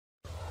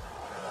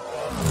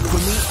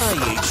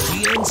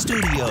IHGN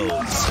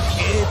Studios,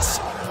 it's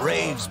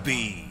Braves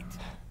Beat.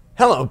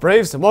 Hello,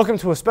 Braves, and welcome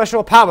to a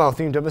special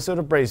powwow-themed episode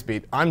of Braves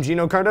Beat. I'm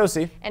Gino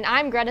Cardosi. And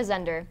I'm Greta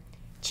Zender.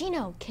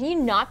 Gino, can you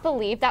not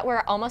believe that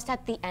we're almost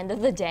at the end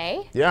of the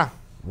day? Yeah,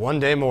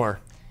 one day more.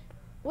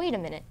 Wait a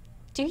minute.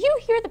 Do you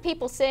hear the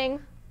people sing?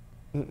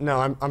 No,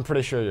 I'm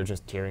pretty sure you're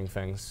just hearing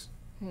things.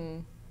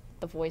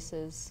 The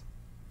voices.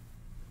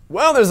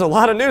 Well, there's a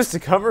lot of news to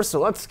cover, so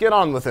let's get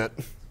on with it.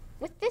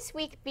 With this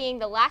week being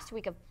the last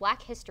week of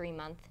Black History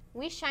Month,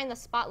 we shine the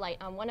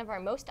spotlight on one of our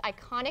most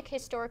iconic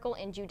historical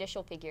and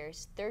judicial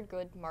figures,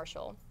 Thurgood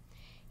Marshall.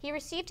 He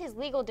received his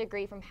legal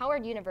degree from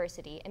Howard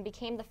University and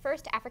became the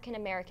first African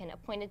American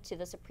appointed to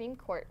the Supreme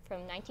Court from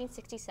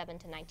 1967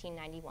 to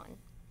 1991.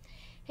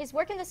 His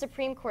work in the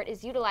Supreme Court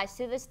is utilized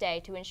to this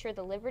day to ensure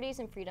the liberties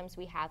and freedoms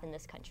we have in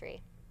this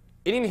country.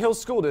 Indian Hills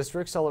School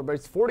District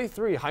celebrates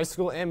 43 high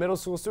school and middle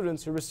school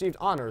students who received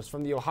honors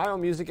from the Ohio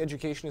Music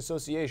Education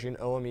Association,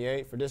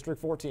 OMEA, for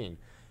District 14.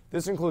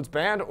 This includes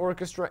band,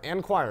 orchestra,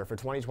 and choir for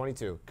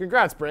 2022.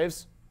 Congrats,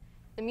 Braves!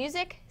 The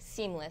music,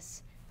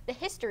 seamless. The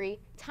history,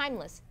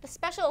 timeless. The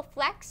special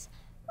effects,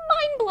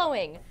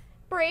 mind-blowing.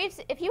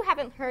 Braves, if you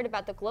haven't heard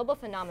about the global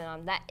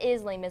phenomenon that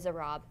is Les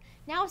Miserables,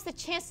 now is the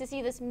chance to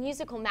see this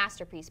musical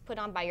masterpiece put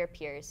on by your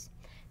peers.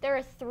 There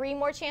are 3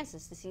 more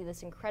chances to see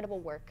this incredible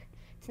work.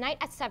 Tonight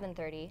at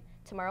 7:30,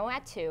 tomorrow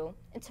at 2,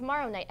 and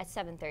tomorrow night at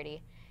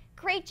 7:30.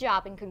 Great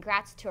job and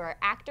congrats to our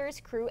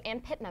actors, crew,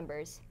 and pit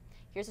members.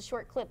 Here's a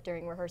short clip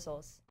during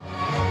rehearsals.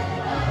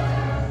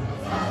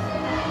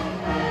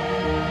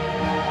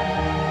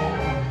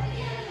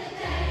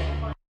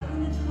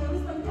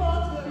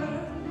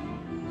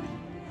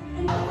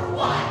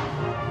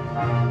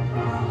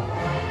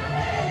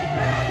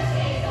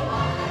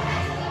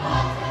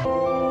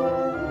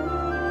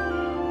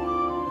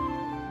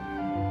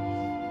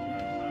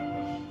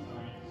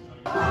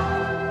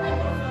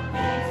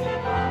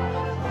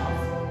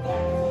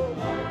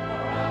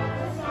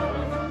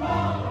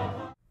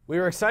 We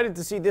are excited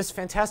to see this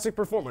fantastic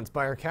performance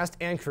by our cast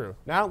and crew.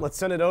 Now, let's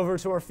send it over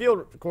to our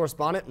field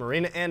correspondent,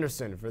 Marina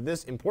Anderson, for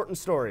this important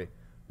story.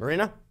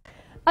 Marina?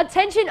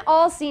 Attention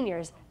all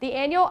seniors. The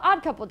annual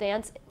Odd Couple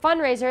Dance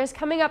fundraiser is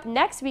coming up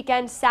next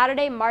weekend,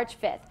 Saturday, March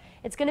 5th.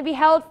 It's going to be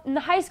held in the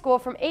high school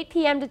from 8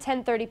 p.m. to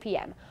 10:30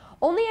 p.m.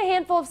 Only a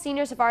handful of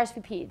seniors have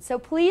RSVP'd, so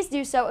please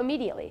do so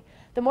immediately.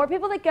 The more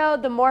people that go,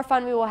 the more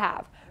fun we will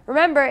have.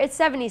 Remember, it's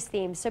 70s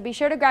themed, so be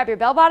sure to grab your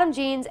bell-bottom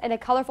jeans and a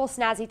colorful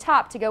snazzy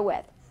top to go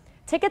with.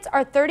 Tickets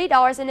are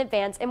 $30 in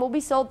advance and will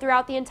be sold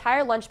throughout the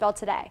entire lunch bell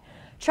today.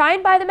 Try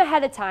and buy them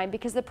ahead of time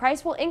because the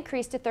price will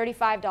increase to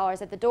 $35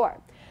 at the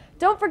door.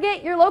 Don't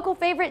forget your local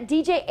favorite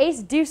DJ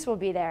Ace Deuce will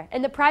be there,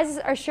 and the prizes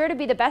are sure to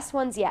be the best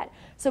ones yet.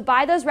 So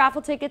buy those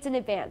raffle tickets in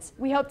advance.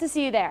 We hope to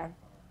see you there.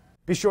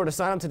 Be sure to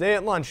sign up today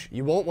at lunch.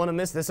 You won't want to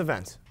miss this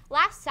event.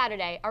 Last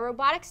Saturday, our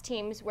robotics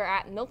teams were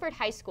at Milford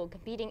High School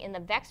competing in the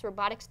VEX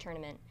Robotics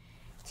Tournament.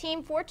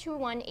 Team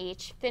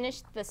 421H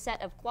finished the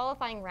set of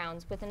qualifying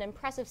rounds with an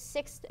impressive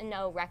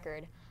 6-0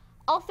 record.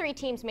 All 3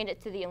 teams made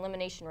it to the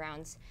elimination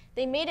rounds.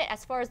 They made it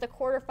as far as the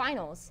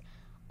quarterfinals.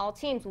 All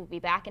teams will be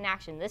back in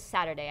action this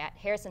Saturday at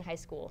Harrison High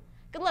School.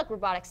 Good luck,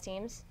 robotics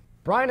teams.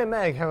 Brian and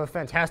Meg have a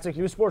fantastic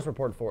youth sports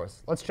report for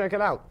us. Let's check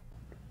it out.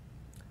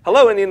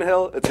 Hello, Indian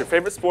Hill. It's your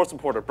favorite sports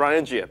reporter,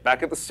 Brian Gia,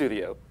 back at the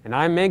studio. And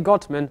I'm Meg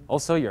Gottman,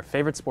 also your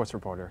favorite sports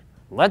reporter.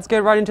 Let's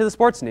get right into the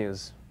sports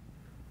news.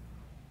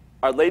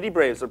 Our Lady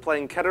Braves are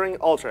playing Kettering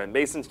Ultra in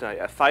Mason tonight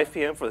at 5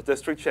 p.m. for the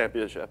district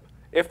championship.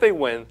 If they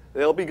win,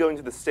 they'll be going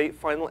to the state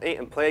Final 8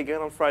 and play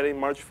again on Friday,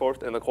 March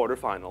 4th in the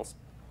quarterfinals.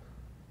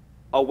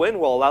 A win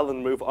will allow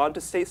them to move on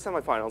to state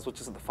semifinals, which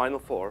is the Final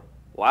 4.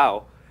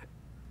 Wow.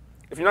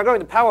 If you're not going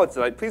to powwow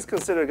tonight, please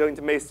consider going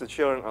to Mason to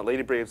cheer on our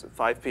Lady Braves at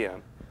 5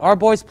 p.m. Our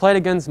boys played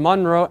against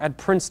Monroe at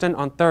Princeton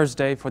on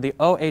Thursday for the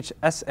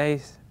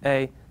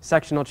OHSAA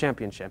Sectional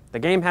Championship. The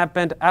game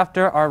happened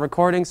after our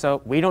recording,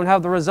 so we don't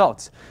have the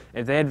results.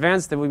 If they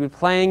advance, they will be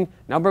playing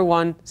number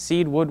 1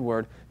 seed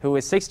Woodward, who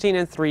is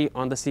 16-3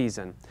 on the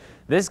season.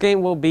 This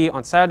game will be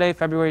on Saturday,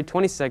 February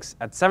 26th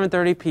at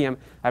 7:30 p.m.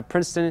 at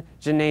Princeton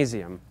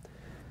Gymnasium.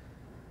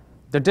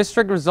 The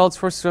district results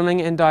for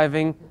swimming and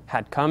diving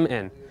had come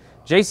in.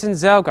 Jason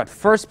Zell got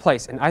first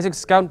place and Isaac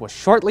Scout was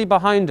shortly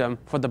behind him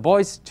for the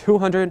boys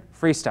 200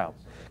 freestyle.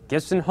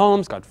 Gibson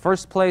Holmes got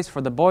first place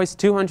for the boys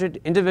 200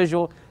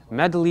 individual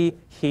medley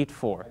heat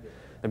 4.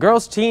 The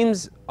girls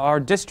teams are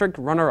district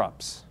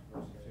runner-ups.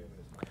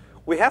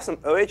 We have some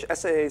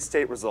OHSAA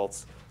state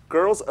results.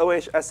 Girls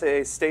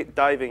OHSAA state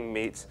diving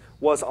meet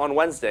was on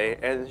Wednesday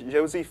and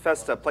Josie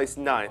Festa placed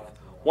 9th,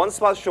 1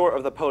 spot short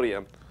of the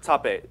podium,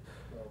 top 8.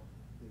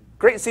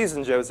 Great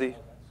season, Josie.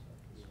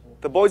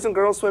 The boys and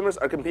girls swimmers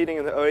are competing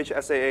in the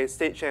OHSAA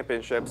state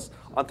championships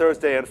on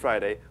Thursday and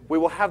Friday. We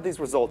will have these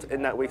results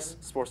in that week's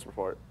sports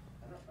report.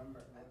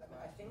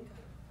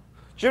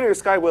 Junior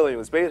Sky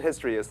Williams made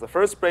history as the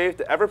first Brave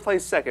to ever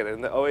place second in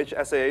the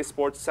OHSAA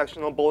sports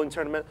sectional bowling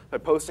tournament by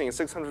posting a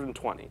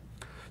 620.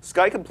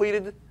 Sky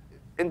completed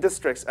in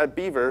districts at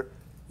Beaver,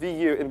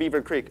 VU, and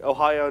Beaver Creek,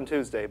 Ohio on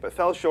Tuesday, but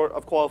fell short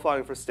of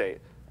qualifying for state.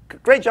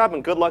 Great job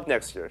and good luck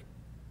next year.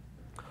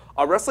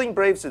 Our wrestling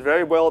Braves did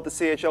very well at the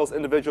CHL's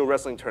individual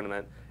wrestling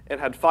tournament and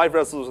had 5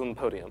 wrestlers on the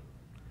podium.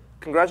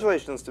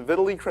 Congratulations to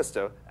Vitaly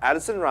Christo,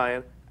 Addison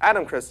Ryan,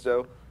 Adam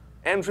Christo,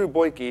 Andrew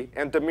Boyke,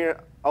 and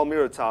Damir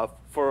Almiratov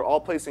for all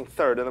placing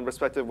 3rd in their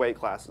respective weight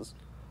classes.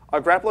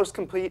 Our grapplers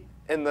compete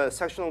in the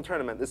sectional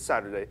tournament this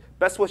Saturday.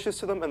 Best wishes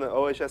to them in the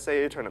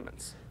OHSAA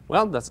tournaments.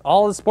 Well, that's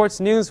all the sports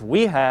news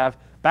we have.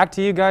 Back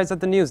to you guys at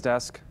the news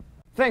desk.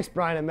 Thanks,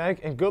 Brian and Meg,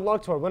 and good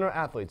luck to our winter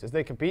athletes as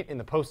they compete in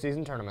the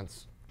postseason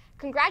tournaments.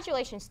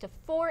 Congratulations to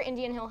 4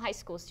 Indian Hill High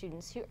School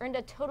students who earned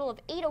a total of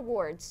 8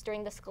 awards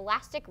during the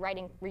Scholastic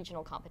Writing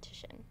Regional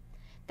Competition.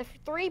 The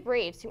 3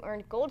 Braves who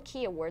earned Gold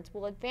Key Awards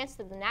will advance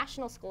to the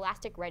National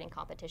Scholastic Writing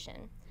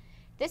Competition.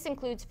 This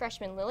includes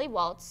freshman Lily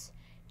Waltz,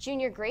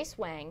 junior Grace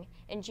Wang,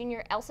 and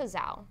junior Elsa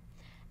Zhao.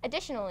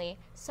 Additionally,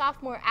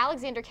 sophomore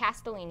Alexander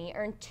Castellini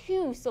earned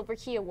 2 Silver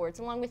Key Awards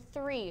along with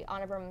 3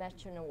 Honorable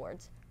Mention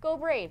Awards. Go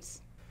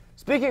Braves!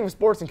 Speaking of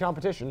sports and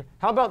competition,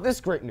 how about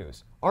this great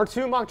news? Our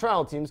 2 mock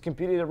trial teams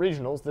competed at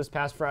regionals this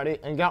past Friday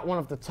and got one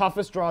of the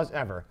toughest draws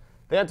ever.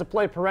 They had to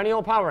play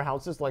perennial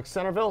powerhouses like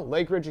Centerville,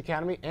 Lake Ridge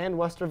Academy, and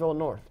Westerville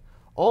North.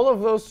 All of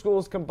those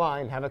schools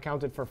combined have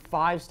accounted for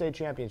 5 state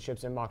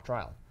championships in mock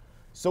trial.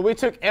 So we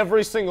took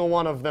every single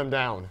one of them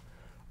down.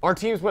 Our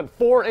teams went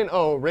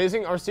 4-0,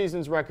 raising our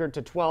season's record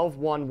to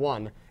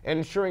 12-1-1 and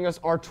ensuring us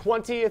our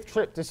 20th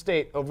trip to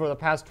state over the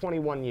past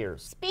 21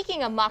 years.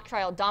 Speaking of mock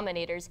trial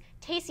dominators,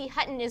 Tacey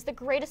Hutton is the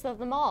greatest of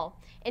them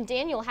all, and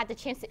Daniel had the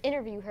chance to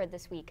interview her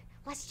this week.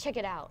 Let's check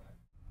it out.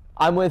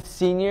 I'm with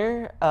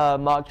senior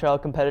mock trial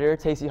competitor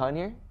Tacey Hutton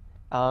here.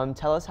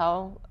 Tell us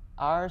how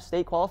our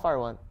state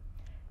qualifier went.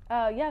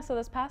 Yeah, so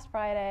this past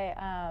Friday,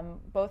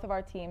 both of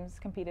our teams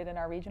competed in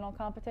our regional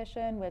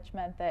competition, which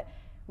meant that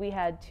we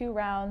had 2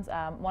 rounds,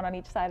 one on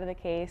each side of the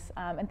case,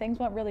 and things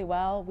went really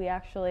well. We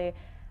actually,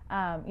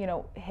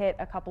 hit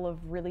a couple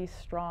of really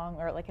strong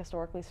or like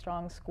historically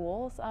strong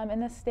schools in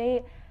the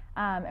state,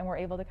 and we're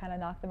able to kind of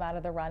knock them out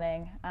of the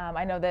running.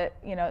 I know that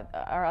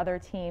our other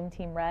team,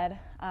 Team Red,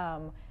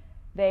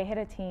 they hit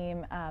a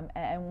team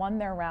and won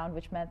their round,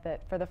 which meant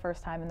that for the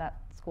first time in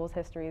that school's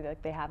history,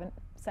 that they haven't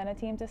sent a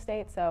team to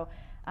state. So,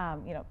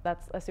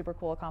 that's a super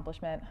cool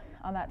accomplishment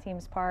on that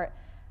team's part.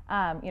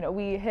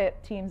 We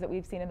hit teams that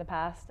we've seen in the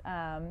past,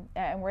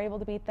 and we're able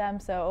to beat them.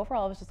 So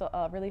overall, it was just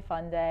a really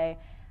fun day.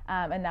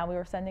 And now we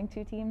were sending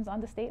 2 teams on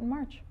to state in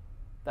March.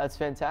 That's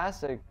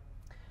fantastic.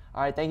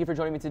 All right, thank you for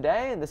joining me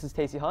today. And this is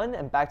Tacey Hutton,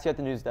 and back to you at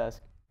the news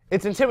desk.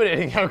 It's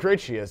intimidating how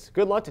great she is.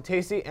 Good luck to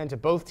Tacey and to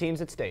both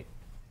teams at state.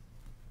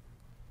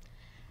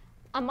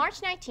 On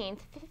March 19th,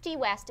 50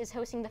 West is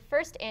hosting the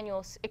first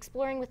annual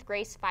Exploring with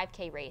Grace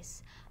 5K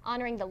race,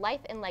 honoring the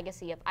life and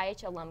legacy of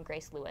IH alum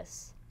Grace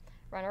Lewis.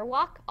 Run or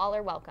walk, all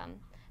are welcome.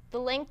 The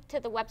link to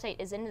the website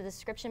is in the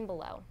description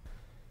below.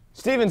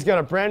 Steven's got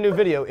a brand new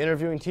video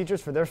interviewing teachers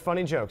for their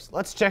funny jokes.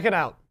 Let's check it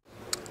out.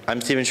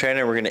 I'm Steven Trainer,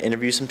 and we're going to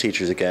interview some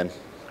teachers again.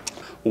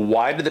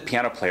 Why did the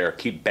piano player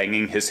keep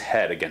banging his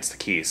head against the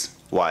keys?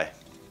 Why?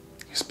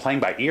 He's playing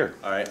by ear.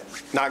 All right.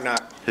 Knock,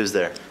 knock. Who's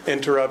there?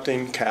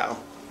 Interrupting cow.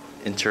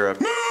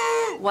 Interrupt.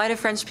 Why do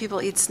French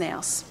people eat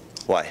snails?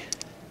 Why?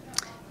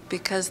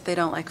 Because they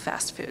don't like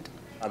fast food.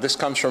 This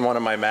comes from one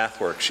of my math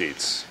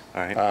worksheets.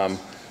 All right.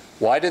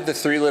 Why did the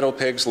 3 little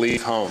pigs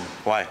leave home?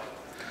 Why?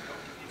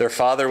 Their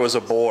father was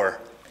a boar.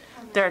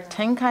 There are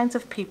 10 kinds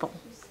of people.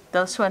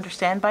 Those who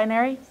understand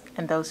binary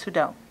and those who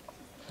don't.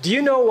 Do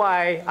you know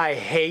why I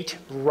hate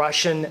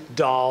Russian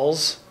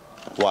dolls?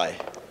 Why?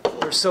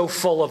 They're so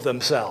full of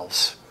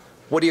themselves.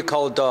 What do you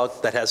call a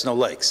dog that has no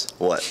legs?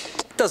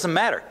 What? Doesn't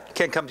matter.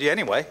 Can't come to you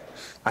anyway.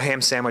 A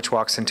ham sandwich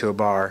walks into a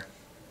bar.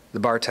 The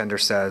bartender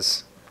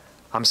says,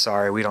 "I'm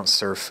sorry, we don't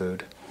serve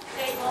food."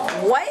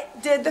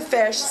 What did the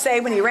fish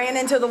say when he ran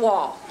into the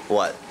wall?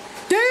 What?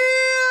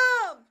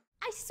 Damn!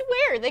 I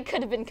swear they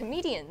could have been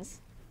comedians.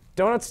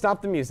 Don't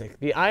stop the music.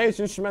 The IH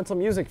Instrumental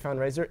Music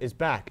Fundraiser is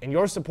back, and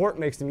your support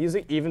makes the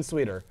music even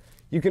sweeter.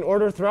 You can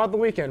order throughout the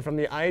weekend from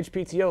the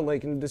IHPTO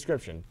link in the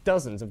description.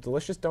 Dozens of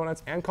delicious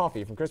donuts and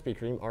coffee from Krispy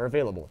Kreme are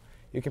available.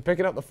 You can pick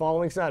it up the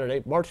following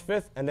Saturday, March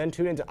 5th, and then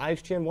tune into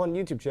IHTN1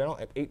 YouTube channel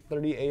at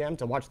 8:30 a.m.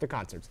 to watch the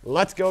concerts.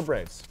 Let's go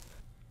Braves!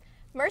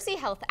 Mercy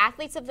Health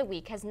Athletes of the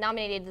Week has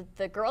nominated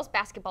the girls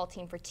basketball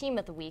team for Team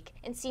of the Week,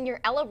 and senior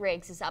Ella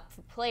Riggs is up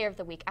for Player of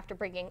the Week after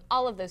breaking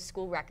all of those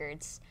school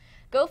records.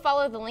 Go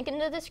follow the link in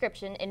the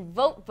description and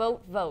vote,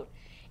 vote, vote.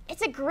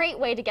 It's a great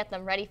way to get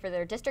them ready for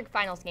their district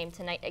finals game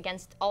tonight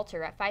against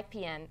Alter at 5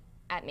 p.m.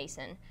 at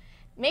Mason.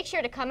 Make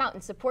sure to come out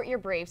and support your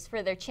Braves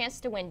for their chance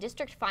to win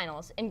district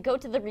finals and go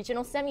to the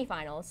regional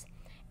semifinals.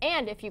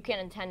 And if you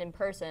can't attend in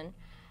person,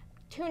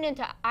 tune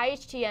into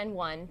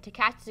IHTN1 to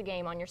catch the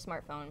game on your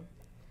smartphone.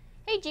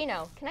 Hey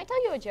Gino, can I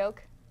tell you a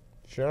joke?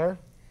 Sure.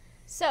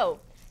 So,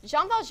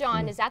 Jean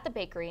Valjean is at the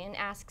bakery and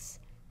asks,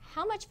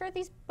 "How much for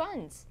these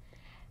buns?"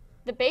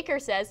 The baker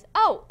says,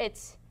 "Oh,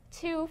 it's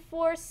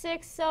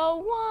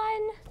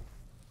 24601.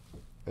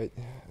 I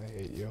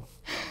hate you.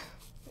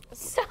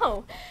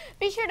 So,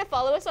 be sure to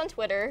follow us on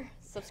Twitter,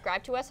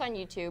 subscribe to us on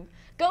YouTube,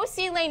 go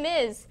see Les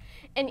Mis,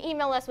 and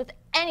email us with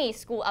any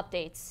school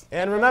updates.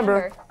 And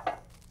remember,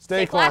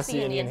 Stay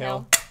classy, Indian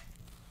Hill.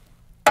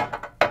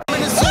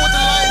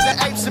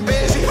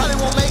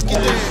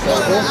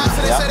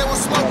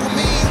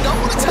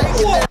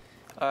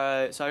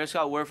 Alright, so I just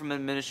got word from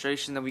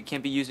administration that we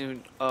can't be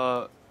using,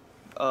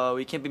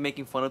 we can't be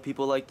making fun of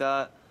people like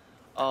that.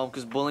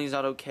 Because bullying is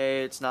not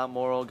okay, it's not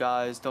moral,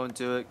 guys. Don't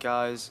do it,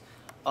 guys.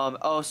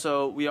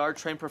 Also, we are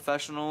trained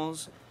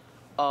professionals.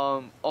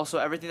 Also,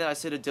 everything that I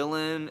say to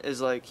Dylan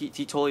is like, he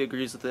totally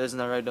agrees with it, isn't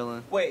that right,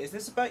 Dylan? Wait, is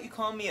this about you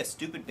calling me a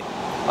stupid bitch?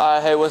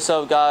 Alright, hey, what's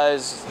up,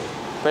 guys?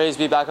 Ready to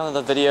be back on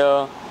the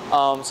video.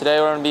 Today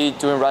we're gonna be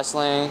doing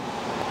wrestling.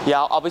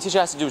 Yeah, I'll be teaching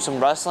you guys to do some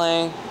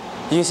wrestling.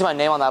 You can see my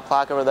name on that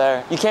plaque over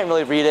there. You can't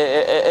really read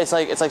it. It's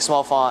like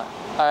small font.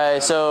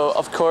 Alright, so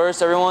of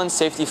course, everyone,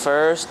 safety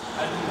first.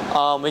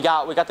 We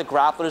got the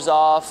grapplers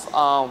off.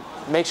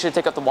 Make sure to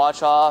take up the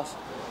watch off.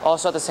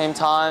 Also, at the same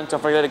time,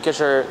 don't forget to get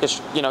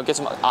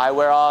some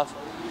eyewear off.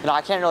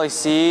 I can't really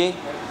see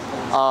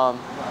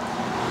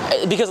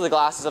because of the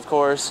glasses, of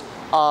course.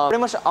 Pretty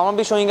much, I'm gonna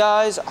be showing you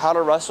guys how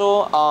to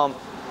wrestle.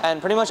 And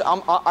pretty much,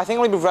 I think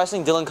I'm gonna be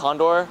wrestling Dylan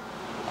Condor.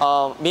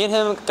 Me and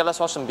him gotta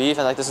squash some beef,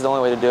 and like this is the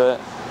only way to do it.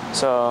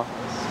 So,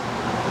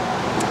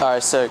 all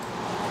right, sick.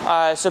 All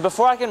right, so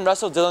before I can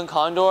wrestle Dylan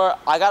Condor,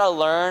 I gotta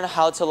learn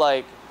how to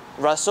like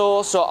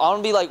wrestle. So I'm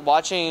gonna be like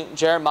watching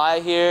Jeremiah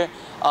here.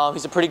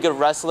 He's a pretty good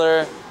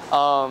wrestler.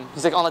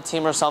 He's like on the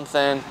team or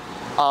something.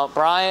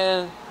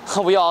 Brian,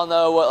 we all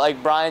know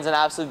what Brian's an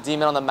absolute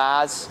demon on the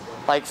mats.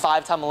 Like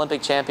 5-time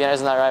Olympic champion,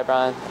 isn't that right,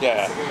 Brian?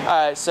 Yeah.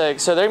 All right, sick.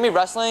 So they're gonna be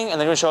wrestling and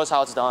they're gonna show us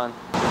how it's done.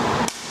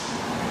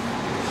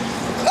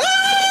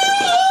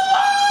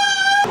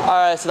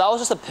 Alright, so that was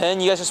just a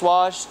pin you guys just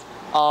watched.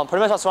 Pretty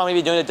much that's what I'm going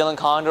to be doing to Dylan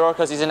Condor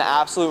because he's an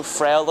absolute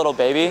frail little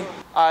baby.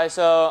 Alright,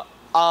 so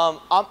I'm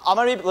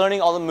going to be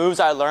learning all the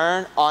moves I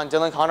learned on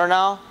Dylan Condor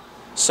now.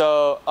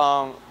 So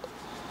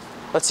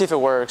let's see if it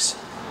works.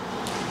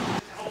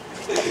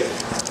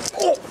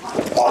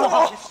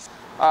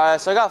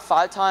 Alright, so I got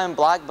 5-time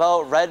black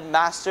belt, red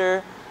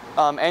master,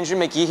 Andrew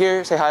McGee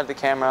here. Say hi to the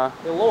camera.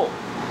 Hello.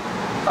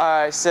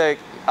 Alright, sick.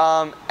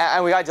 And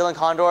we got Dylan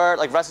Condor.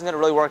 Like wrestling didn't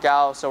really work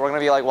out, so we're gonna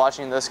be like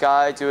watching this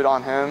guy do it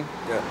on him.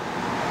 Good.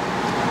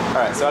 All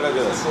right, so how do I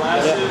do this?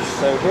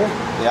 So here?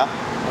 Yeah.